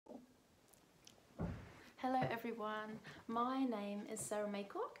Hello everyone, my name is Sarah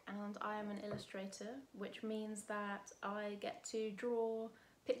Maycock and I am an illustrator, which means that I get to draw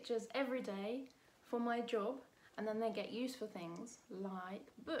pictures every day for my job and then they get used for things like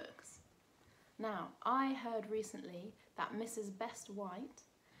books. Now, I heard recently that Mrs. Best White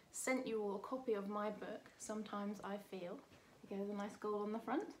sent you all a copy of my book, Sometimes I Feel. There's a nice gold on the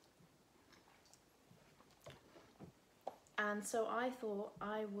front. And so I thought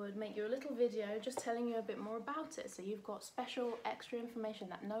I would make you a little video just telling you a bit more about it, so you've got special extra information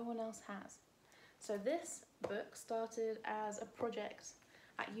that no one else has. So this book started as a project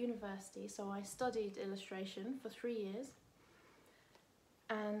at university, so I studied illustration for 3 years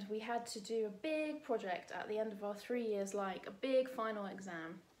and we had to do a big project at the end of our 3 years, like a big final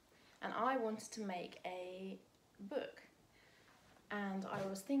exam, and I wanted to make a book. And I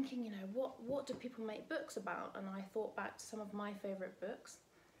was thinking, you know, what do people make books about? And I thought back to some of my favourite books,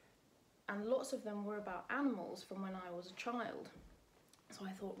 and lots of them were about animals from when I was a child. So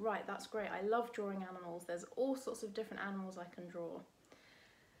I thought, right, that's great. I love drawing animals. There's all sorts of different animals I can draw.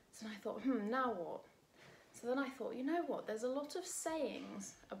 So I thought, now what? So then I thought, you know what? There's a lot of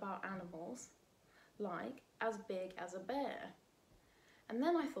sayings about animals, like, as big as a bear. And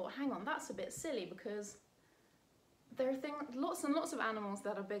then I thought, hang on, that's a bit silly because there are lots and lots of animals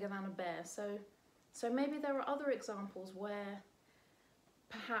that are bigger than a bear, so maybe there are other examples where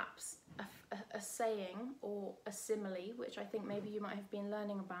perhaps a saying or a simile, which I think maybe you might have been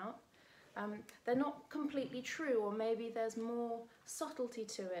learning about, they're not completely true, or maybe there's more subtlety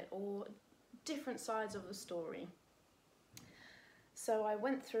to it or different sides of the story. So I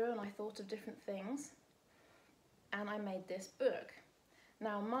went through and I thought of different things and I made this book.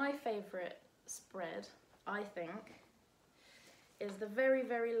 Now, my favourite spread, I think, is the very,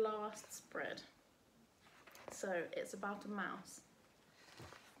 very last spread. So it's about a mouse.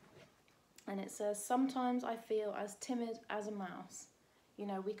 And it says, sometimes I feel as timid as a mouse. You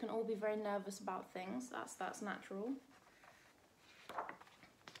know, we can all be very nervous about things, that's natural.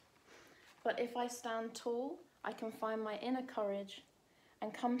 But if I stand tall, I can find my inner courage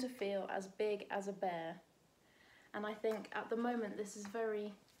and come to feel as big as a bear. And I think at the moment this is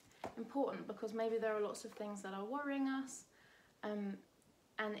very important because maybe there are lots of things that are worrying us, and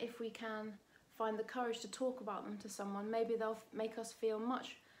if we can find the courage to talk about them to someone, maybe they'll make us feel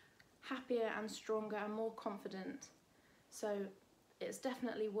much happier and stronger and more confident. So it's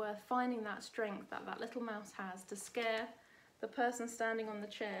definitely worth finding that strength that that little mouse has to scare the person standing on the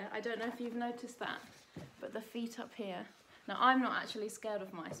chair. I don't know if you've noticed that, but the feet up here. Now, I'm not actually scared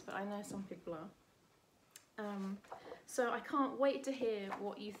of mice, but I know some people are. So I can't wait to hear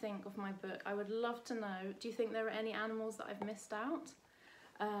what you think of my book. I would love to know, do you think there are any animals that I've missed out?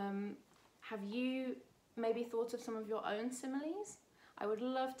 Have you maybe thought of some of your own similes? I would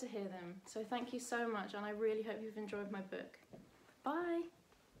love to hear them. So thank you so much, and I really hope you've enjoyed my book. Bye!